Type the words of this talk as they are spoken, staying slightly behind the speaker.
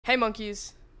Hey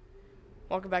monkeys,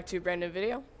 welcome back to a brand new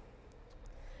video.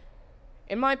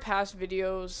 In my past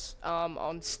videos,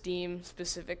 on Steam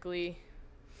specifically,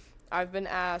 I've been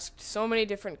asked so many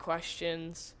different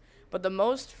questions, but the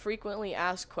most frequently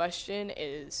asked question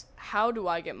is, how do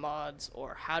I get mods,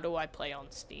 or how do I play on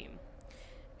Steam?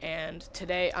 And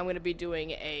today I'm going to be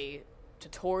doing a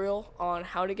tutorial on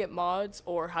how to get mods,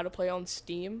 or how to play on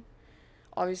Steam.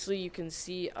 Obviously you can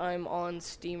see I'm on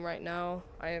Steam right now.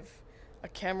 I have a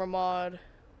camera mod,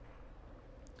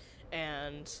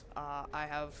 and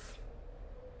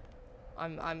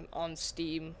I'm on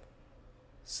Steam.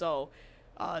 So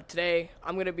today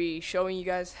I'm gonna be showing you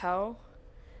guys how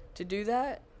to do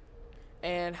that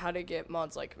and how to get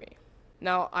mods like me.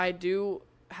 Now I do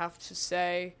have to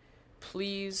say,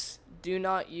 please do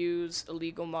not use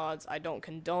illegal mods. I don't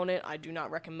condone it. I do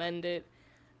not recommend it.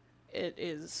 It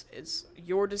is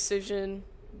your decision,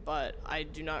 but I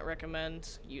do not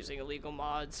recommend using illegal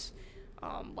mods.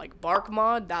 Like Bark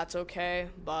mod, that's okay,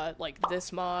 but like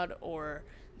this mod or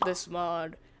this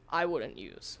mod, I wouldn't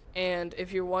use. And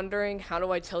if you're wondering how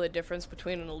do I tell the difference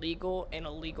between an illegal and a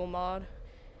legal mod,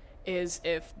 is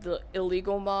if the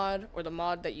illegal mod or the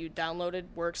mod that you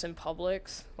downloaded works in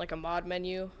Publix, like a mod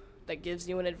menu that gives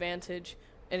you an advantage,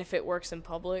 and if it works in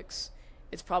Publix,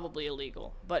 it's probably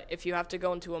illegal. But if you have to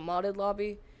go into a modded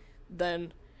lobby,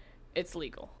 then it's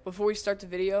legal. Before we start the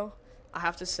video, I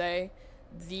have to say,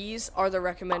 these are the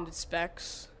recommended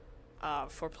specs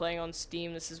for playing on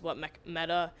Steam. This is what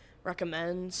Meta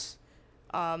recommends.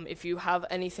 If you have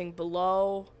anything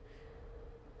below,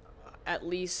 at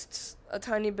least a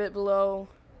tiny bit below,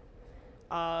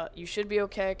 you should be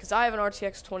okay, because I have an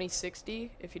RTX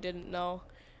 2060, if you didn't know,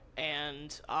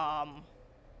 and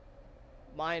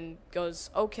mine goes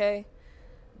okay,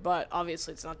 but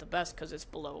obviously it's not the best because it's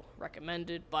below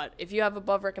recommended. But if you have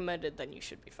above recommended, then you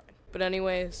should be fine. But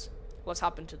anyways, let's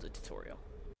hop into the tutorial.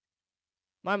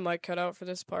 My mic cut out for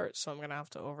this part, so I'm gonna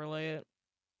have to overlay it.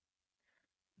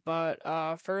 But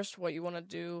first, what you want to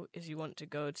do is you want to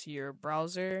go to your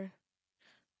browser,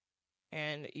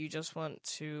 and you just want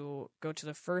to go to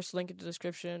the first link in the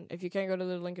description. If you can't go to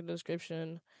the link in the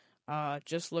description,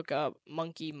 just look up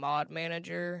Monkey Mod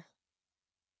Manager.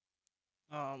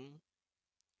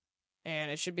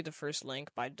 And it should be the first link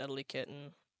by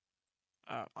𝔱𝔞𝔤𝔰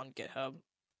on GitHub.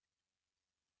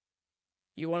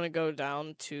 You want to go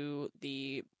down to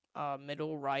the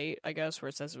middle right, I guess, where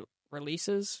it says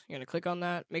releases. You're going to click on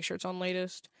that, make sure it's on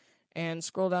latest, and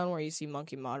scroll down where you see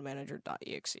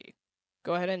monkeymodmanager.exe.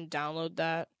 Go ahead and download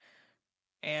that,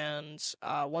 and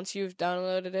once you've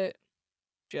downloaded it,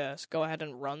 just go ahead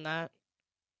and run that.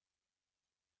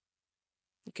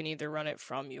 You can either run it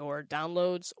from your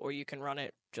downloads, or you can run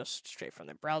it just straight from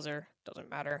the browser. Doesn't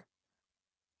matter.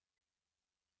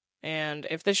 And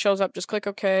if this shows up, just click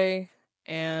OK.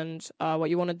 And what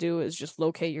you want to do is just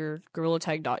locate your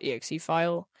𝔱𝔞𝔤𝔰.exe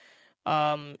file.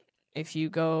 If you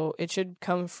go, it should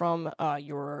come from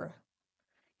either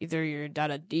your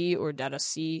data D or data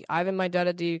C. I have in my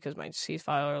data D because my C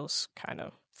file is kind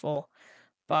of full.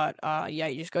 But yeah,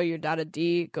 you just go to your data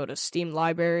D, go to Steam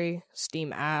Library,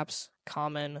 Steam Apps,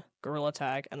 Common,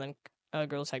 𝔱𝔤𝔤, and then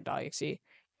𝔱𝔤𝔤.exe.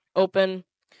 Open,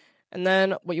 and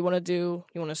then what you want to do,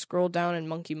 you want to scroll down in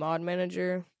Monkey Mod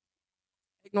Manager.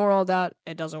 Ignore all that,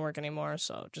 it doesn't work anymore,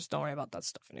 so just don't worry about that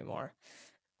stuff anymore.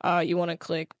 You want to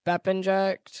click BEP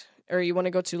inject, or you want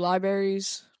to go to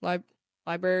libraries,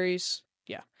 libraries,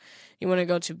 yeah. You want to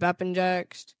go to BEP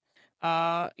inject,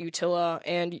 Utila,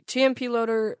 and TMP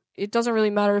loader. It doesn't really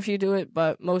matter if you do it,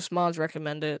 but most mods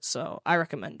recommend it, so I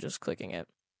recommend just clicking it.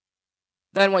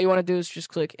 Then what you want to do is just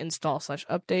click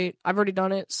install/update. I've already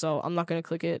done it, so I'm not going to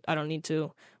click it. I don't need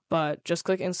to, but just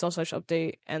click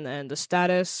install/update, and then the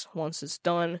status, once it's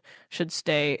done, should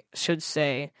say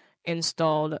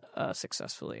installed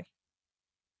successfully.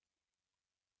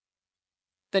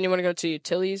 Then you want to go to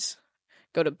utilities,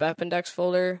 go to BEP index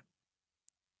folder,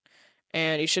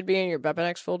 and you should be in your BEP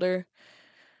index folder.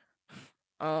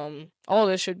 All of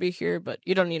this should be here, but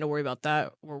you don't need to worry about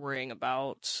that. We're worrying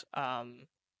about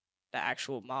the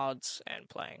actual mods and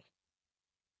playing.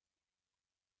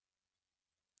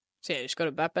 So yeah, just go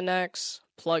to BEP index,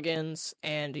 plugins,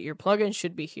 and your plugin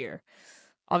should be here.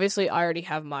 Obviously, I already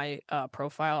have my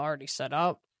profile already set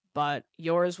up, but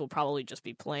yours will probably just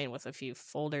be plain with a few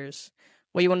folders.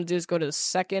 What you want to do is go to the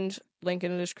second link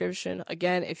in the description.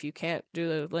 Again, if you can't do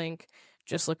the link,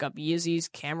 just look up Yeezy's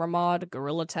camera mod,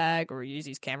 Gorilla Tag, or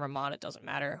Yeezy's camera mod. It doesn't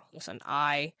matter. It's an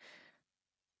I.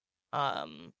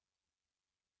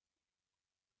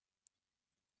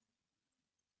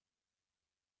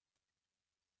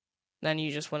 Then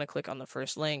you just want to click on the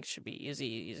first link. It should be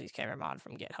Yeezy's camera mod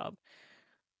from GitHub.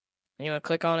 And you want to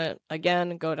click on it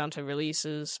again, go down to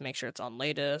releases, make sure it's on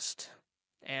latest,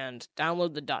 and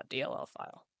download the .dll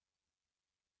file.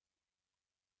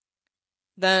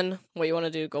 Then what you want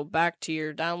to do, go back to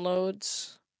your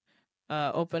downloads,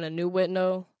 open a new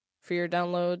window for your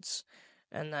downloads,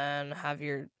 and then have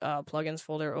your plugins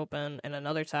folder open in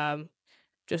another tab.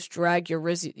 Just drag your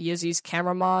Yeezy's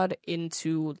camera mod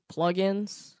into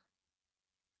plugins.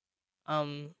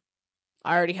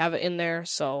 I already have it in there,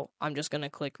 so I'm just gonna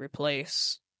click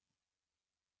replace.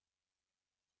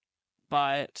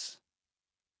 But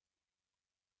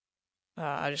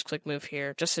I just click move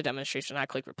here, just a demonstration. I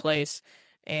click replace,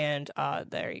 and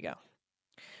there you go.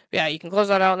 Yeah, you can close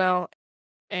that out now.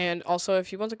 And also,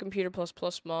 if you want the Computer++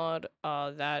 mod,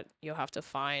 that you'll have to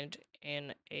find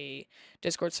in a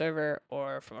Discord server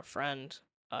or from a friend.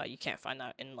 You can't find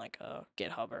that in like a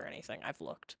GitHub or anything. I've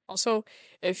looked. Also,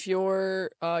 if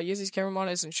your Yeezy's camera mod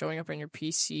isn't showing up on your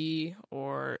PC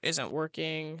or isn't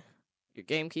working, your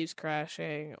game keeps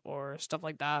crashing or stuff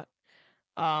like that,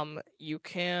 you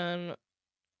can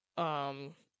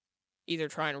either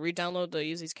try and re-download the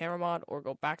Yeezy's camera mod or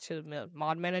go back to the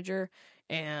mod manager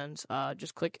and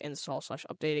just click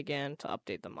install/update again to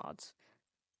update the mods.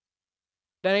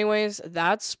 But anyways,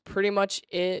 that's pretty much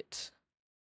it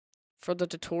for the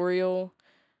tutorial.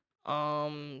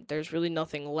 There's really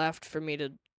nothing left for me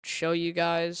to show you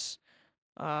guys.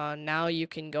 Now you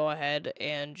can go ahead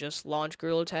and just launch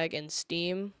Gorilla Tag in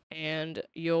Steam and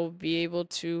you'll be able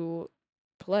to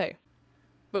play.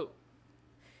 Boo.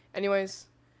 Anyways,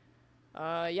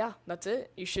 yeah, that's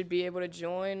it. You should be able to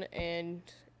join and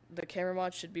the camera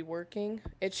mod should be working.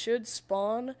 It should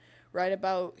spawn right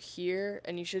about here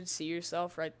and you should see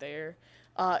yourself right there.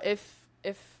 If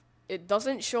it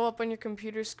doesn't show up on your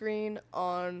computer screen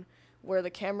on where the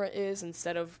camera is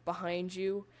instead of behind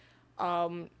you,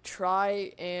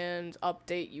 try and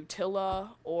update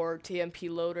Utila or TMP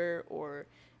loader or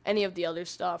any of the other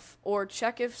stuff, or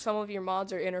check if some of your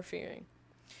mods are interfering.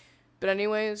 But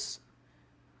anyways,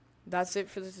 that's it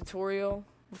for the tutorial.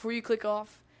 Before you click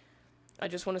off, I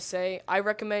just want to say I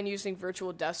recommend using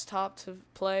virtual desktop to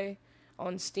play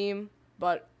on Steam,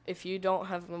 but if you don't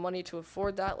have the money to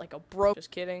afford that, like a broke,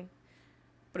 just kidding.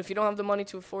 But if you don't have the money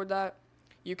to afford that,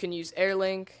 you can use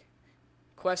Airlink,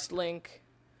 QuestLink,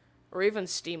 or even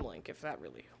Steam Link if that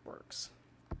really works.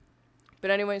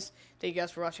 But anyways, thank you guys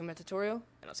for watching my tutorial,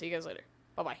 and I'll see you guys later.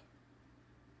 Bye-bye.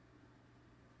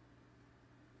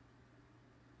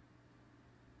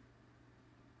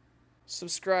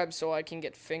 Subscribe so I can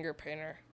get finger painter.